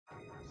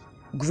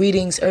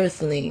Greetings,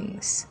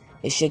 Earthlings.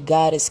 It's your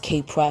goddess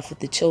K Prophet,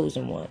 the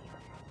Chosen One,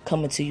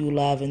 coming to you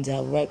live and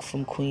direct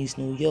from Queens,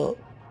 New York,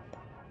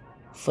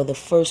 for the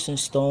first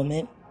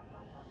installment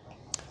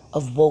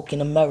of Woke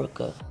in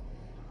America,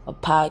 a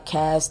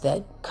podcast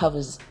that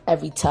covers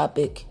every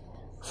topic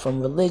from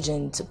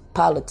religion to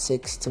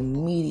politics to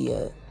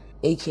media,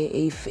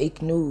 aka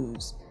fake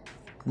news,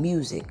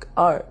 music,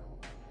 art,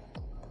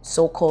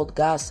 so-called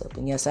gossip.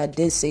 And yes, I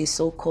did say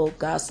so-called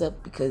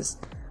gossip because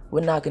we're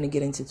not going to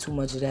get into too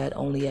much of that,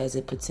 only as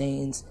it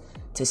pertains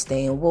to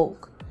staying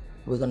woke.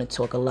 We're going to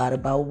talk a lot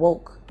about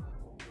woke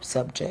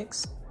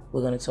subjects. We're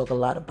going to talk a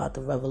lot about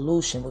the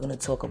revolution. We're going to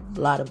talk a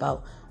lot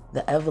about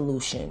the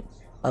evolution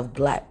of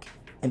black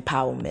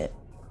empowerment.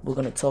 We're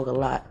going to talk a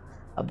lot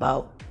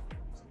about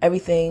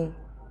everything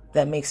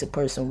that makes a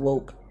person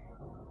woke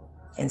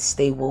and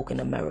stay woke in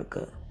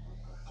America.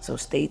 So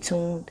stay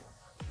tuned.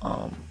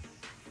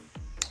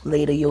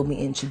 Later, you'll be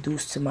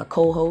introduced to my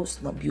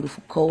co-host, my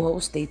beautiful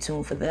co-host. Stay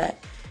tuned for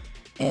that.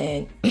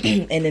 And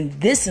and in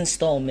this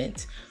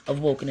installment of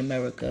Woke in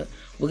America,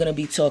 we're going to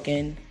be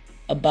talking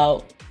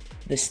about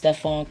the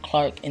Stephon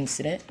Clark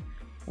incident,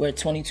 where a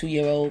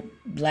 22-year-old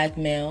black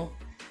male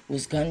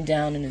was gunned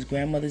down in his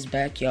grandmother's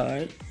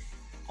backyard,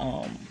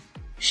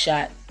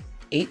 shot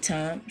 8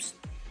 times.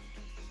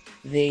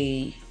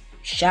 They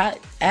shot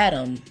at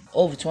him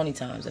over 20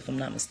 times, if I'm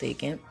not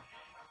mistaken.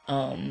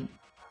 And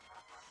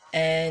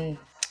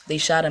they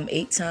shot him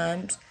 8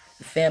 times.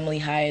 The family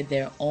hired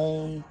their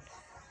own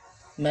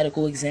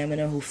medical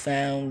examiner who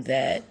found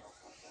that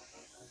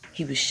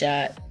he was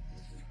shot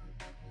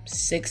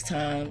 6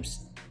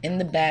 times in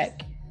the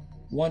back,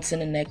 once in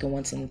the neck and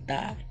once in the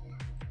thigh,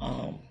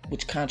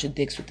 which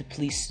contradicts with the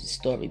police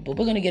story. But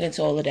we're going to get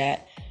into all of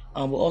that.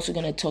 We're also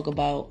going to talk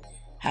about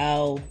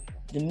how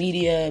the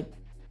media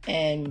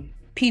and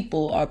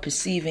people are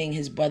perceiving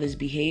his brother's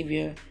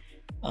behavior,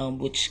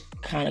 which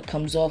kind of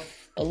comes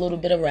off a little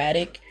bit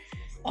erratic.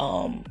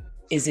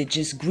 Is it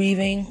just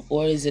grieving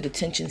or is it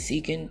attention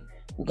seeking?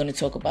 We're going to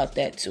talk about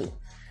that too.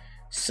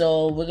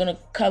 So we're going to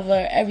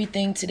cover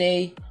everything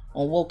today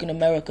on Woke in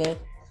America.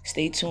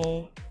 Stay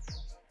tuned.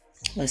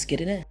 Let's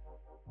get it in.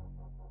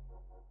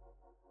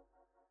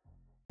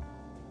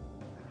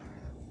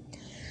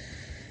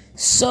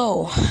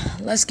 So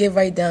let's get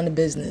right down to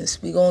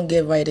business. We're going to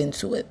get right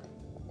into it.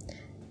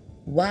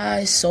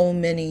 Why so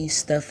many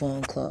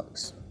Stephon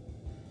Clarks?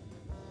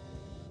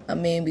 I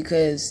mean,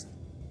 because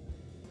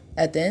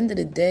at the end of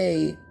the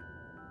day,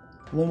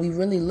 when we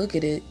really look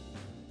at it,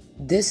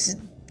 this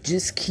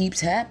just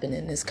keeps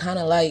happening. It's kind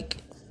of like,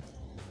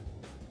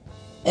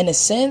 in a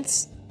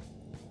sense,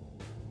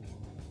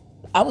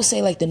 I would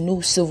say like the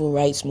new civil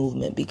rights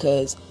movement,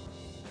 because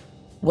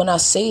when I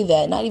say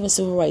that, not even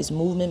civil rights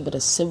movement, but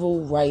a civil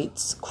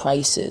rights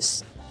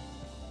crisis,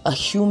 a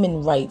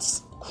human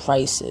rights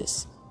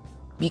crisis.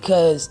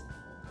 Because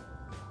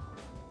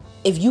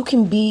if you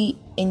can be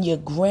in your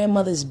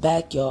grandmother's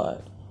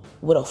backyard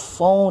with a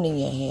phone in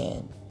your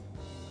hand,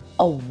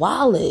 a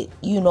wallet,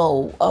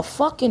 a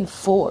fucking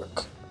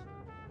fork,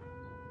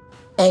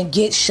 and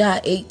get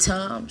shot 8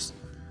 times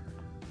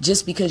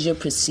just because you're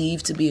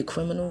perceived to be a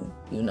criminal,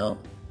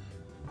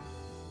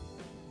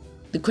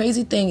 The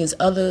crazy thing is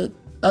other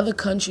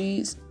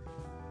countries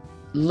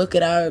look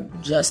at our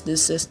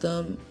justice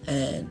system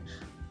and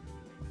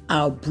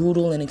our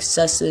brutal and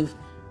excessive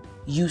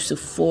use of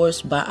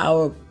force by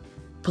our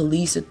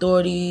police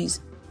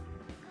authorities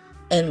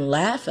and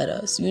laugh at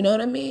us, you know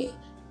what I mean?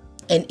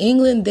 In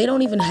England, they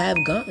don't even have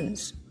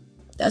guns.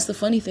 That's the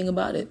funny thing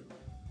about it.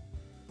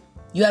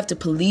 You have to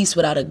police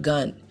without a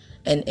gun.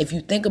 And if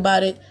you think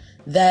about it,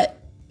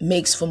 that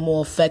makes for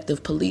more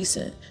effective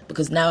policing,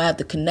 because now I have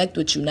to connect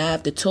with you. Now I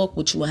have to talk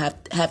with you and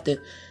have to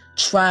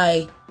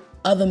try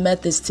other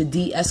methods to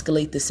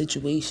de-escalate the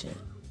situation.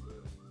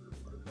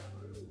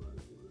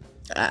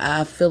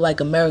 I feel like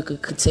America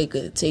could take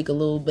a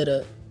little bit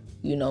of,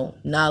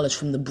 knowledge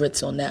from the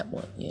Brits on that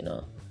one,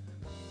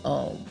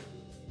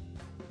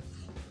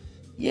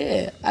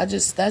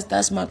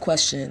 that's my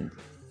question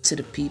to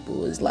the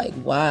people, is like,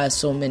 why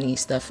so many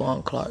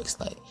Stephon Clarks?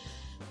 Like,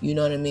 you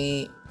know what I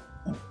mean?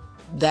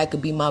 That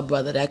could be my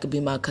brother, that could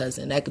be my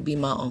cousin, that could be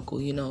my uncle,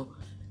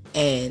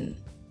 and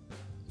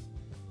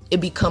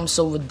it becomes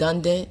so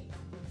redundant,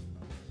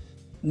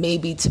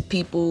 maybe to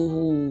people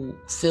who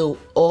feel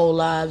all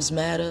lives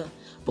matter,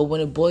 but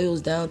when it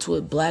boils down to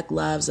it, black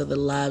lives are the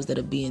lives that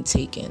are being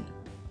taken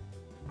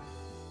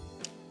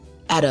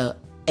at a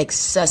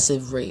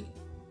excessive rate,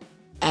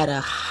 at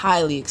a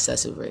highly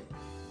excessive rate.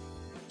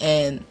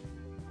 And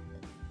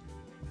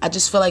I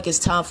just feel like it's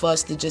time for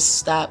us to just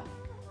stop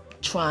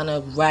trying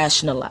to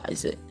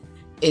rationalize it.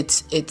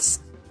 It's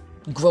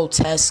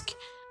grotesque,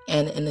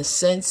 and in a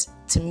sense,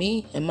 to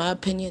me, in my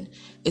opinion,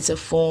 it's a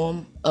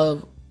form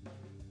of,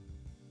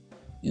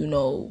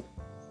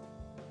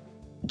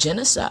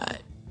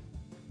 genocide.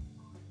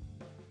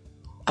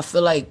 I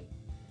feel like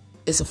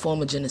it's a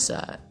form of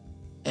genocide,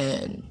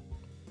 and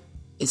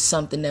it's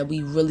something that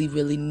we really,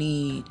 really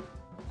need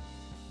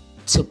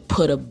to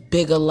put a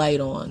bigger light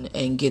on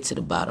and get to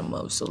the bottom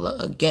of. So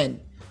again,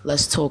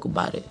 let's talk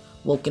about it.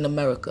 Woke in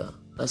America.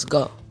 Let's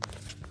go.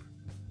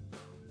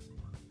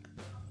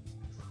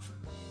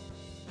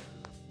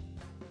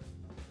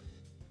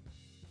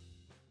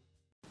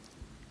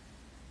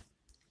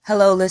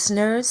 Hello,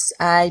 listeners.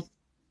 I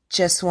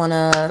just want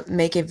to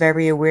make it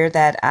very aware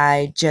that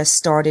I just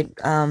started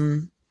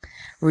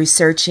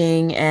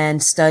researching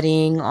and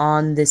studying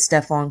on the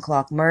Stephon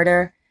Clark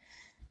murder,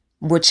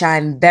 which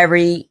I'm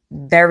very,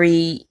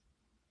 very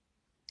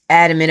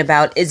adamant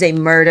about is a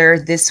murder.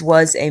 This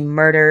was a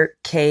murder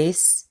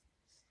case.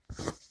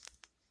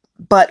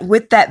 But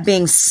with that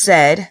being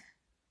said,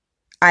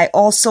 I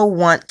also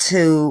want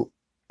to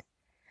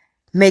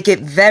make it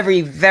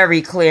very,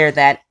 very clear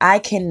that I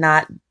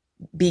cannot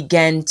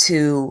begin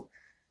to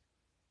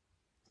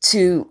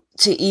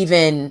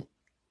even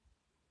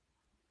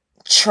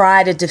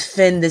try to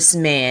defend this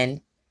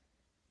man,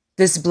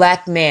 this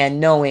black man,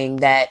 knowing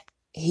that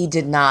he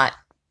did not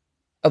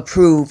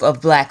approve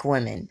of black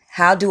women.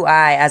 How do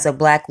I, as a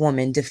black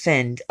woman,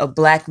 defend a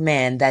black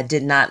man that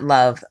did not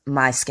love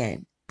my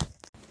skin?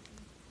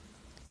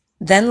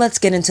 Then let's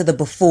get into the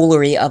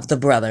buffoonery of the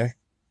brother.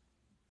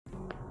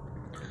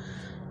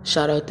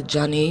 Shout out to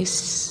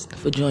Janice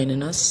for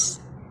joining us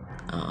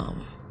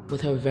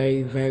with her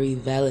very, very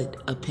valid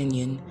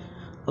opinion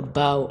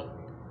about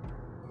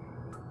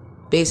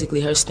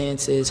basically her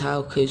stance is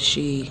how could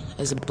she,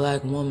 as a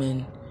black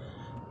woman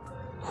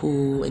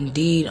who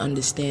indeed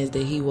understands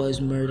that he was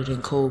murdered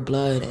in cold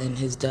blood and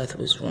his death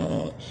was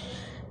wrong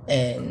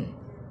and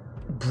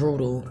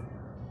brutal,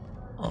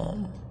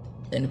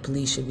 and the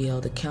police should be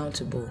held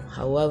accountable.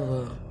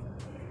 However,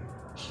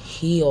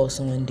 he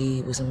also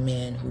indeed was a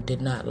man who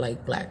did not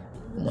like black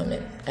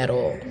women at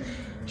all.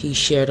 He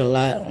shared a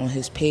lot on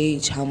his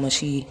page, how much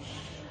he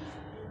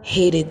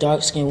hated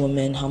dark-skinned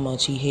women, how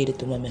much he hated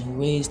the women who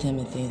raised him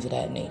and things of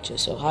that nature.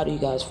 So how do you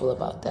guys feel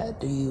about that?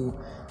 Do you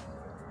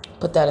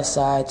put that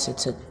aside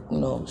to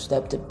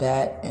step to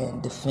bat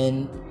and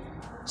defend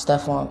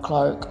Stephon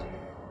Clark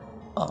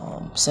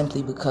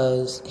simply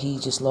because he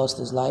just lost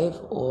his life?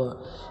 Or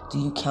do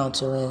you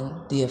counter in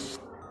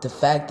the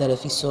fact that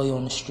if he saw you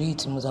on the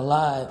streets and was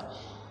alive,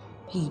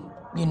 he,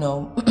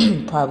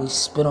 probably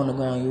spit on the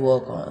ground you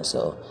walk on?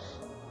 So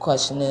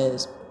question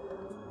is,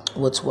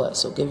 what's what?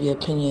 So give your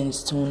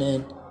opinions, tune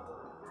in.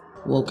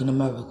 Woke in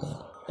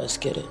America. Let's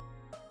get it.